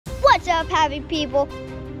What's up, happy people?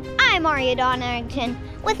 I'm Aria Dawn Arrington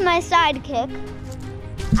with my sidekick.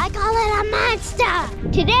 I call it a monster.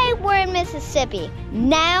 Today we're in Mississippi.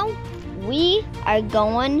 Now we are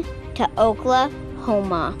going to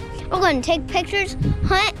Oklahoma. We're going to take pictures,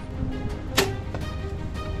 hunt,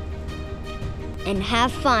 and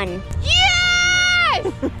have fun.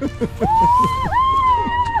 Yes!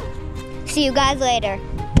 See you guys later.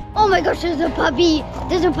 Oh my gosh, there's a puppy.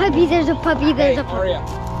 There's a puppy, there's a puppy, there's a puppy.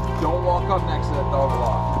 Aria, don't walk up next to that dog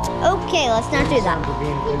walk. Okay, let's not do that.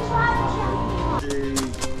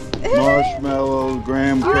 Marshmallow,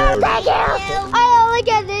 graham crackers. Thank you. Oh, look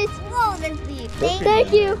at this. Whoa, that's deep.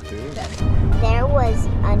 Thank you. There was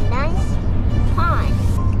a nice pond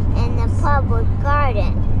in the public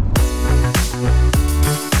garden.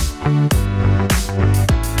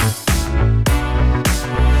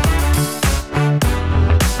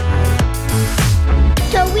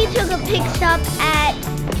 So we took a pit stop at,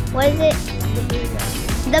 what is it?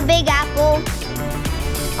 The Big Apple.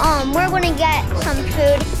 We're gonna get some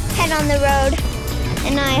food, head on the road,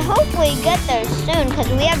 and I hope we get there soon because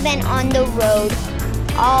we have been on the road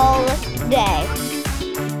all day.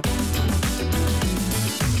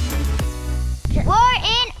 We're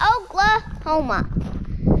in Oklahoma.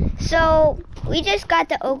 So we just got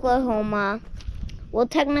to Oklahoma. Well,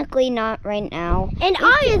 technically not right now. And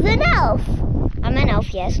I is an elf. I'm an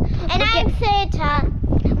elf, yes. And I'm Santa.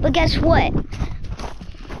 But guess what?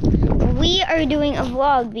 We are doing a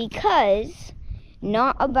vlog because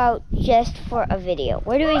not about just for a video.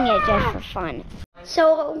 We're doing it just for fun.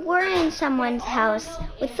 So we're in someone's house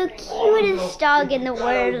with the cutest dog in the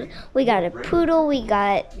world. We got a poodle, we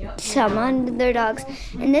got some other dogs,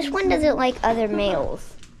 and this one doesn't like other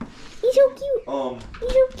males. He's so cute.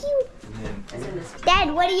 He's so cute.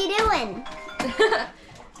 Dad, what are you doing?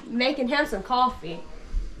 Making him some coffee.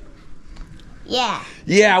 Yeah.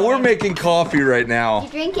 Yeah, we're making coffee right now. You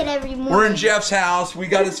drink it every morning. We're in Jeff's house. We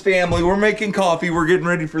got his family. We're making coffee. We're getting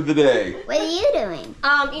ready for the day. What are you doing?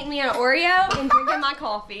 Eating me an Oreo and drinking my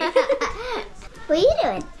coffee. What are you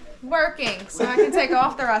doing? Working, so I can take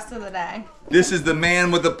off the rest of the day. This is the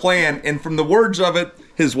man with a plan, and from the words of it,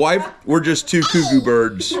 his wife, we're just two cuckoo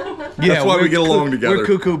birds. That's why we get along together. We're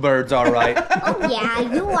cuckoo birds, all right. Oh yeah,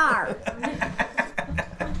 you are.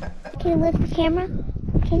 Can you lift the camera?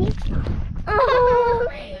 Can you? Oh.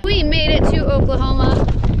 We made it to Oklahoma,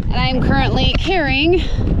 and I'm currently carrying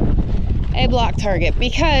a block target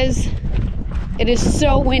because it is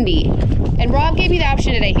so windy. And Rob gave me the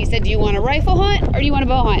option today. He said, do you want a rifle hunt or do you want a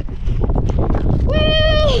bow hunt?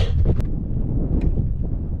 Well,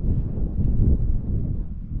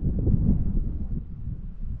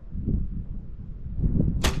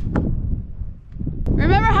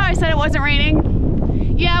 remember how I said it wasn't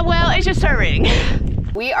raining? Yeah, well, it just started raining.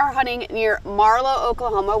 We are hunting near Marlow,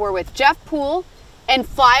 Oklahoma. We're with Jeff Poole and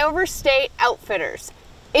Flyover State Outfitters.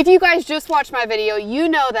 If you guys just watched my video, you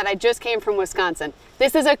know that I just came from Wisconsin.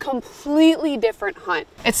 This is a completely different hunt.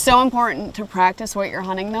 It's so important to practice what you're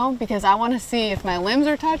hunting though, because I want to see if my limbs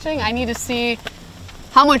are touching. I need to see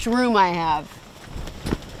how much room I have.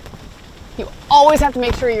 You always have to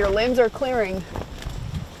make sure your limbs are clearing.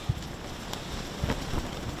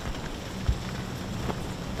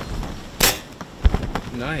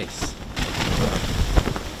 Nice.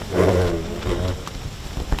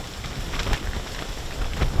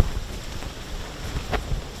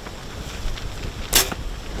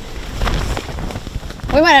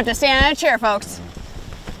 We might have to stand in a chair, folks.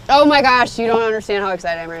 Oh my gosh, you don't understand how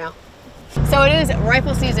excited I am right now. So it is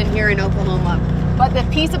rifle season here in Oklahoma, but the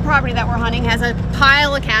piece of property that we're hunting has a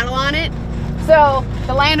pile of cattle on it. So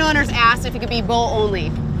the landowners asked if it could be bull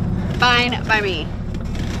only. Fine by me.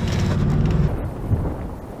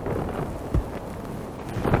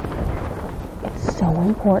 So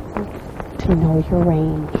important to know your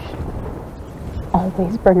range.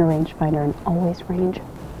 Always bring a rangefinder and always range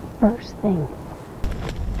first thing.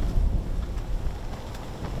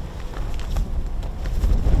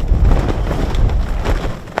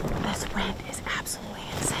 This wind is absolutely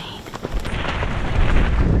insane.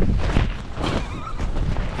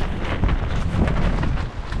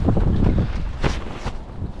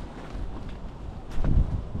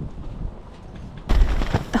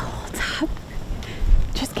 The whole top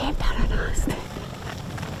just came down on us.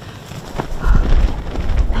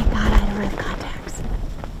 Thank God I don't have contacts.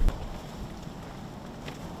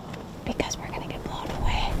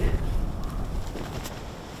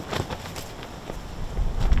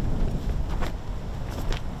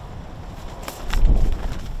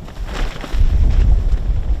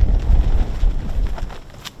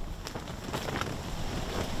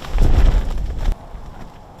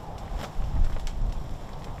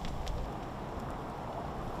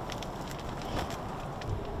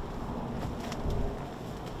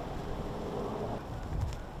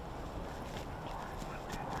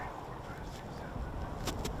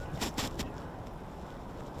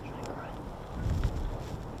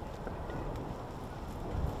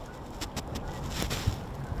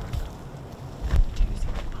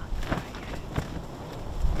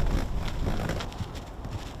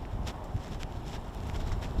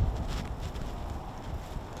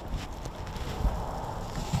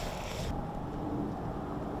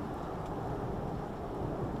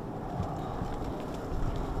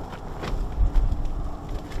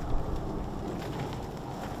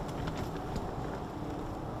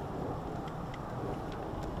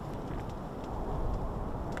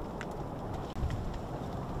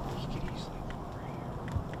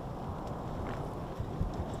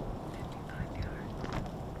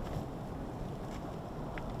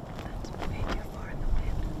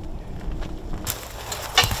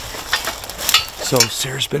 So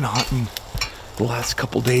Sarah's been hunting the last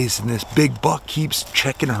couple days, and this big buck keeps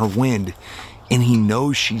checking her wind, and he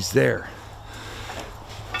knows she's there.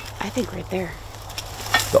 I think right there.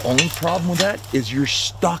 The only problem with that is you're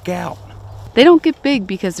stuck out. They don't get big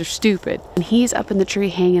because they're stupid. And he's up in the tree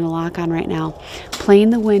hanging a lock on right now, playing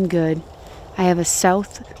the wind good. I have a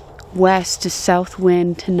southwest to south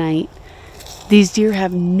wind tonight. These deer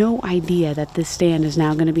have no idea that this stand is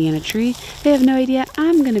now going to be in a tree. They have no idea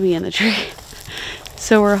I'm going to be in the tree.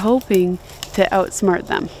 So we're hoping to outsmart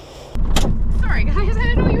them. Sorry guys, I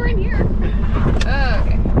didn't know you were in here.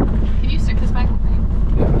 Okay. Can you stick this back?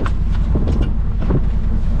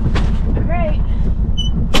 All right.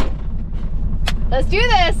 Let's do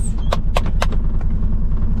this.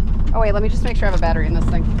 Oh wait, let me just make sure I have a battery in this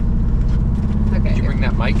thing. Okay. Did you bring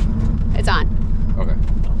that mic? It's on. Okay.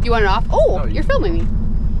 You want it off? Oh, No, you're filming me.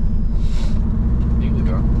 You can leave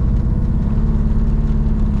it on.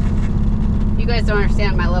 You guys don't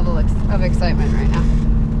understand my level of excitement right now.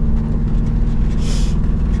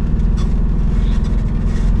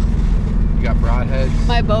 You got broadheads?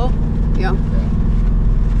 My bow? Yeah.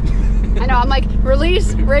 I know, I'm like,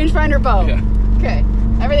 release rangefinder bow. Yeah. Okay.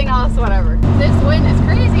 Everything else, whatever. This wind is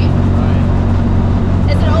crazy.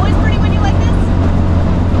 Right. Is it always pretty windy like this?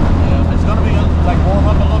 Yeah, it's going to be like warm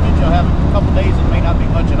up a little bit. You'll have a couple days it may not be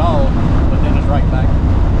much at all, but then it's right back.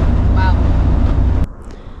 Wow.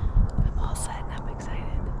 I'm all set and I'm excited.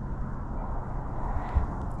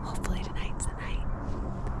 Hopefully tonight's the night.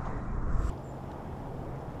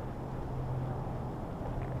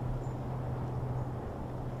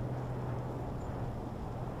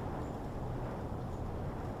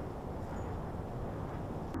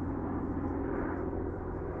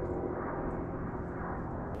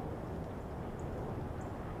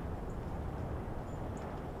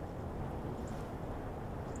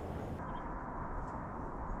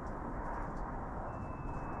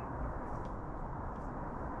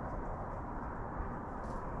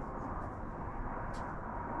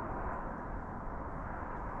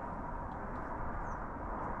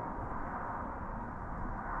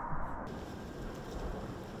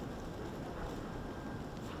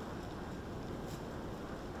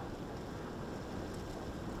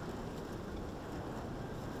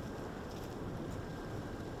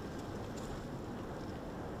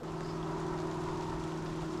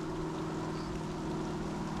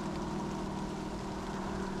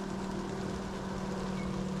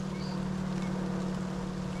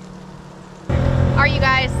 All right, you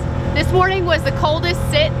guys, this morning was the coldest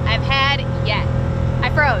sit I've had yet.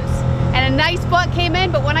 I froze, and a nice buck came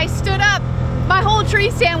in, but when I stood up, my whole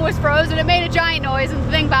tree stand was frozen. It made a giant noise, and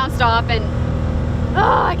the thing bounced off, and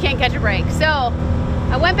I can't catch a break. So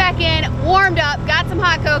I went back in, warmed up, got some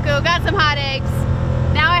hot cocoa, got some hot eggs.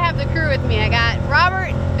 Now I have the crew with me. I got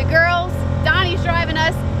Robert, the girls, Donnie's driving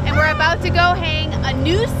us, and we're about to go hang a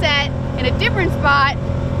new set in a different spot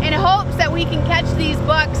in hopes that we can catch these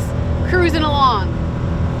bucks cruising along.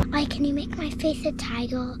 Why can you make my face a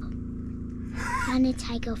tiger? On a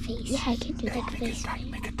tiger face. Yeah, I can do that face.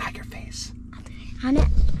 Make a tiger face. On it.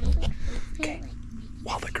 Okay.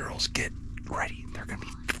 While the girls get ready, they're gonna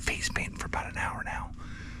be face painting for about an hour now.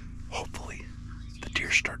 Hopefully, the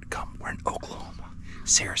deer start to come. We're in Oklahoma.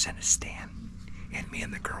 Sarah's in a stand, and me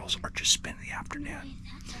and the girls are just spending the afternoon.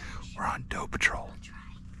 We're on doe patrol.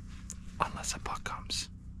 Unless a buck comes,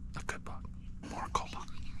 a good buck, or a cold buck.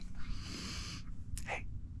 Hey,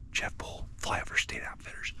 Jeff Bull, Flyover State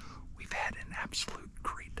Outfitters. We've had an absolute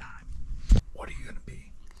great time. What are you gonna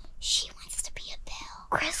be? She wants to be a bear.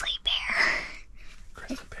 Grizzly bear.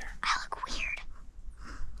 Grizzly bear. I look weird.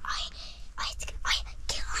 I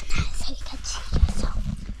get on that so you can see yourself.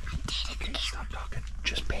 I'm dead in the camera. Stop talking.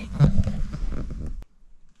 Just paint.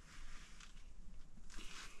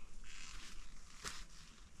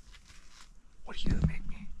 What are you gonna make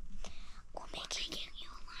me? We're making you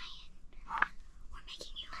a lion. Huh? We're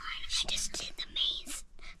making you a lion. I just did the mane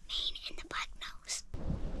and the black nose.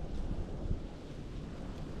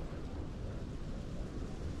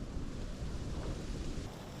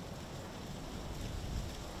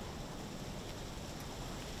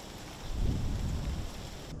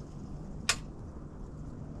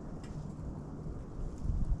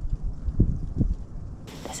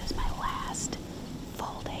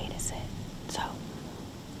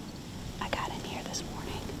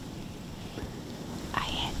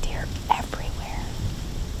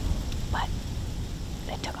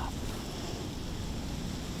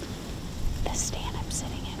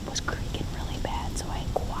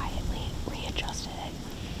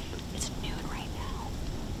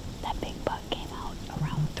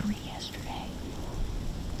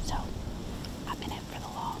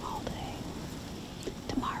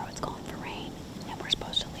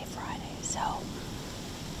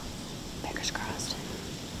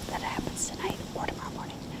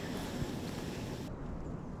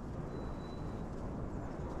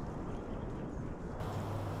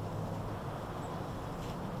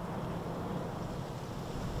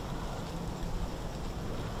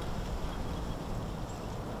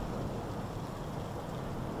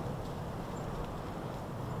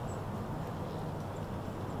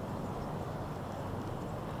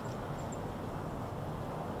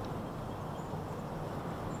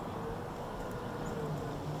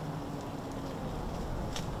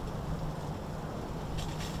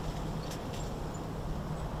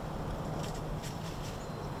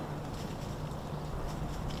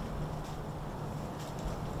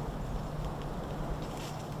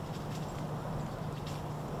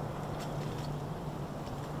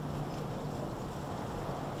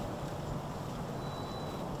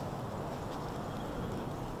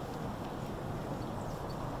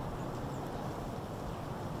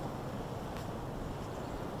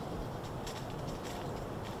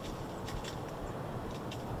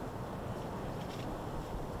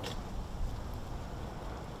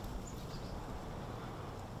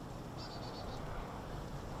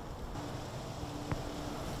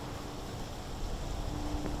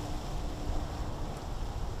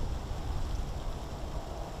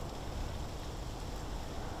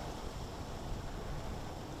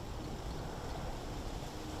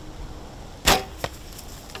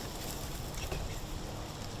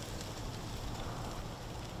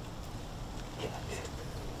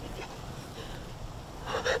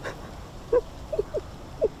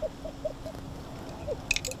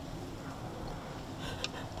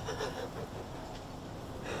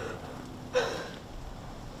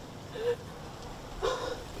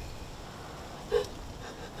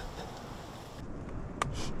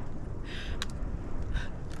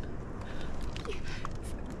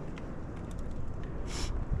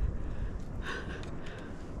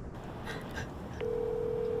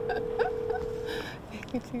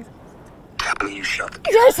 jeez. You shot the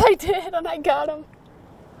deer. Yes, I did, and I got him.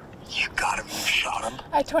 You got him. You shot him.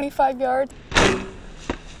 At 25 yards.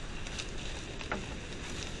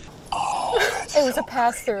 Oh, It was a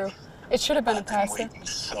pass-through. It should have been a pass-through. waiting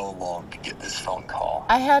so long to get this phone call.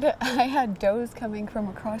 I had does coming from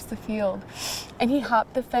across the field, and he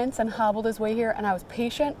hopped the fence and hobbled his way here, and I was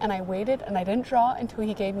patient, and I waited, and I didn't draw until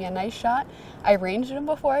he gave me a nice shot. I ranged him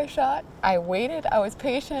before I shot. I waited. I was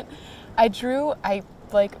patient. I drew. I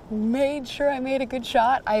made sure I made a good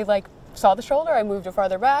shot. I saw the shoulder. I moved it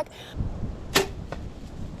farther back.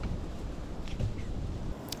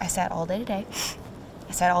 I sat all day today.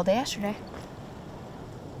 I sat all day yesterday.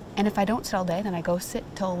 And if I don't sit all day, then I go sit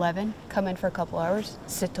till 11, come in for a couple hours,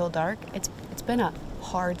 sit till dark. It's been a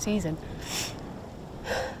hard season.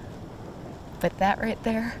 But that right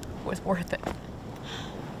there was worth it.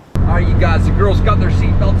 All right, you guys, the girls got their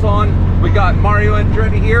seatbelts on. We got Mario and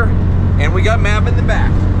Dreddy here, and we got Mav in the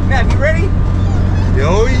back. Mav, you ready?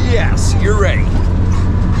 Oh, yes, you're ready.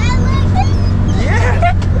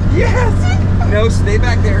 Yeah, yes. No, stay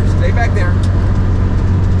back there, stay back there.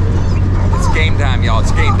 It's game time, y'all,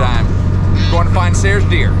 it's game time. Going to find Sarah's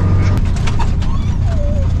deer.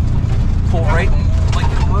 Pull right,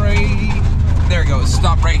 there it goes,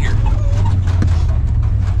 stop right here.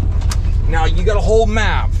 Now you gotta hold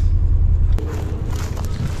Mav.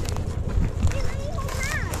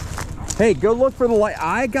 Hey, go look for the light.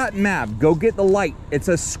 I got Mav, go get the light. It's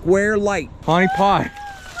a square light. Honey pie.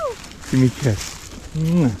 Give me a kiss.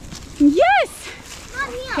 Yes!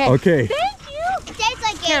 Okay.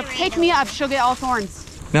 Here, pick me up. She'll get all thorns.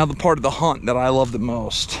 Now the part of the hunt that I love the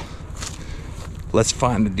most. Let's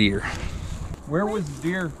find the deer. Where was the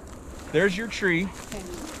deer? There's your tree. Okay.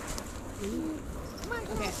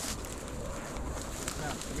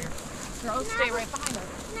 Girls, stay right behind us.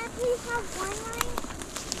 Can I please have one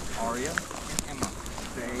line? Aria and Emma,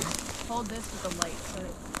 stay. Hold this with the light so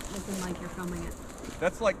it's looking like you're filming it.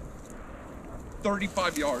 That's like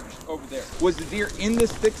 35 yards over there. Was the deer in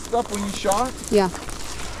this thick stuff when you shot? Yeah.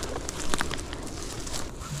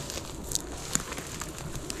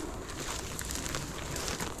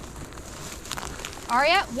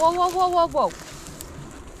 Aria, whoa, whoa, whoa, whoa, whoa.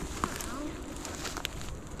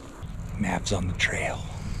 Mav's on the trail.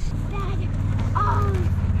 Dad. Oh.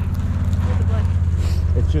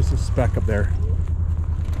 It's just a speck up there.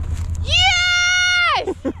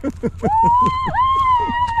 Yes!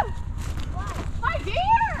 My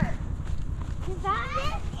deer! You got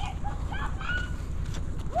it?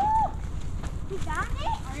 Woo! You got it?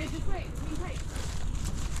 Aria, just wait. Hang tight.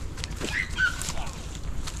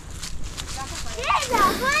 There's a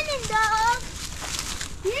hunting dog.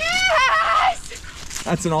 Yes!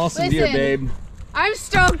 That's an awesome deer, Listen. babe. I'm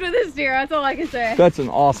stoked with this deer. That's all I can say. That's an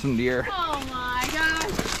awesome deer. Oh my gosh.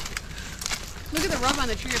 Look at the rub on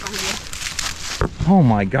the tree behind you. Oh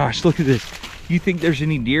my gosh, look at this. You think there's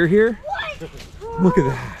any deer here? What? Look at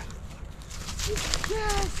that.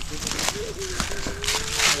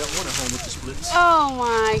 Oh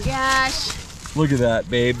my gosh. Look at that,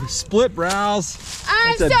 babe. Split brows.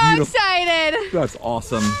 I'm That's a so beautiful- excited. That's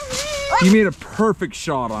awesome. You made a perfect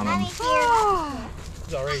shot on him.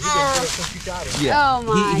 Yeah. Oh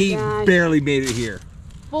my he gosh. barely made it here.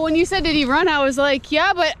 Well, when you said, did he run? I was like,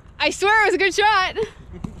 yeah, but I swear it was a good shot.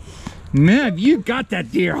 Mav, you got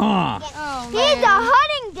that deer, huh? Oh, He's a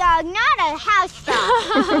hunting dog, not a house dog.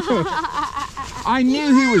 I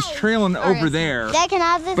knew he was trailing over there, Dad, can I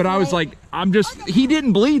have this? but I was like, he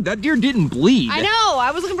didn't bleed. That deer didn't bleed. I know.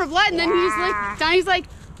 I was looking for blood, and then Donnie's like,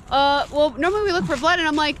 well, normally we look for blood, and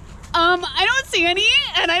I'm like, I don't see any,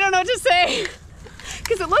 and I don't know what to say.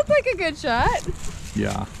 Because it looked like a good shot.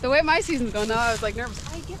 Yeah. The way my season's going, though, I was like nervous.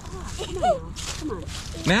 Hey, get off. Come on. Come on.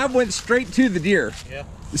 Mav went straight to the deer. Yeah.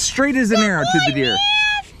 Straight as an arrow to the deer.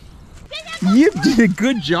 You did a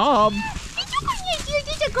good job. You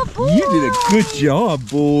did a good boy. You did a good job,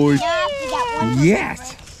 boy. Yes.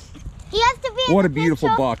 Yes. He has to be. What a beautiful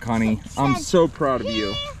buck, honey. I'm so proud of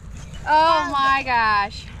you. Oh my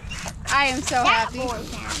gosh. I am so happy.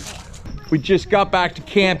 We just got back to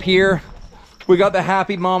camp here. We got the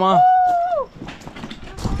happy mama.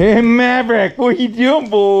 Hey, Maverick, what you doing,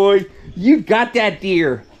 boy? You got that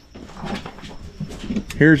deer.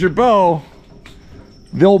 Here's your bow.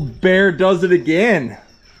 The old bear does it again.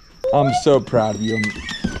 I'm so proud of you.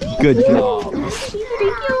 Good job.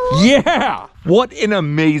 Yeah! What an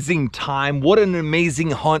amazing time. What an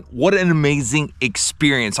amazing hunt. What an amazing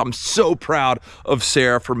experience. I'm so proud of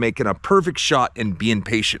Sarah for making a perfect shot and being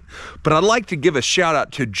patient. But I'd like to give a shout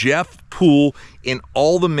out to Jeff Poole and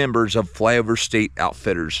all the members of Flyover State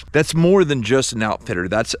Outfitters. That's more than just an outfitter.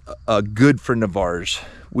 That's a good friend of ours.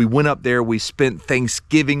 We went up there, we spent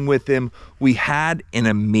Thanksgiving with him. We had an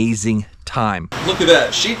amazing time. Look at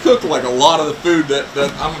that. She cooked like a lot of the food that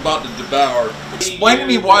I'm about to devour. Explain to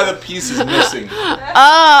me why the piece is missing.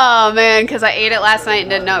 Oh man, because I ate it last night and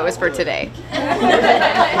didn't know it was for today.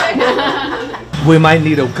 We might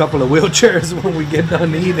need a couple of wheelchairs when we get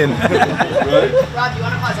done eating. Rob, you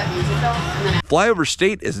want to pause that music though? And then Flyover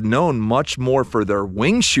State is known much more for their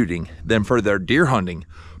wing shooting than for their deer hunting,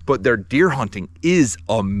 but their deer hunting is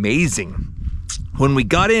amazing. When we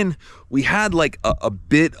got in, we had like a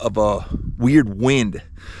bit of a weird wind.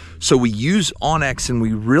 So we used Onyx and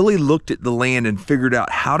we really looked at the land and figured out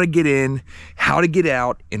how to get in, how to get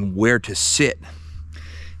out, and where to sit.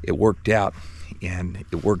 It worked out, and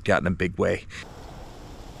it worked out in a big way.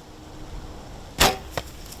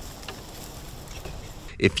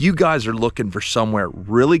 If you guys are looking for somewhere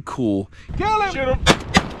really cool, Kill him! Shoot him!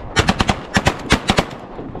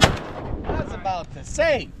 I was about to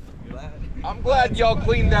say. I'm glad y'all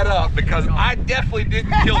cleaned that up because I definitely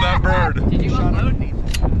didn't kill that bird. did you unload?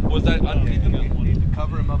 Was that underneath him? You need to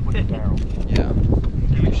cover him up with the barrel. Yeah.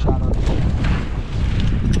 Give it a shot on.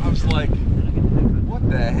 I was like, what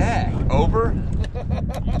the heck? Over?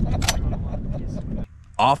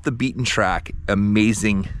 Off the beaten track,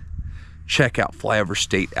 amazing. Check out Flyover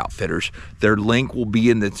State Outfitters. Their link will be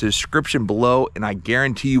in the description below, and I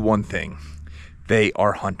guarantee you one thing. They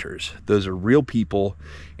are hunters. Those are real people,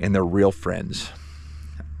 and they're real friends.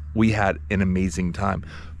 We had an amazing time,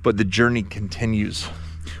 but the journey continues.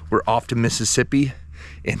 We're off to Mississippi,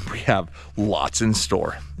 and we have lots in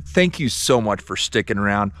store. Thank you so much for sticking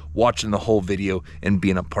around, watching the whole video, and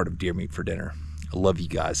being a part of Deer Meat for Dinner. I love you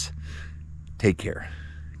guys. Take care.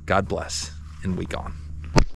 God bless, and we gone.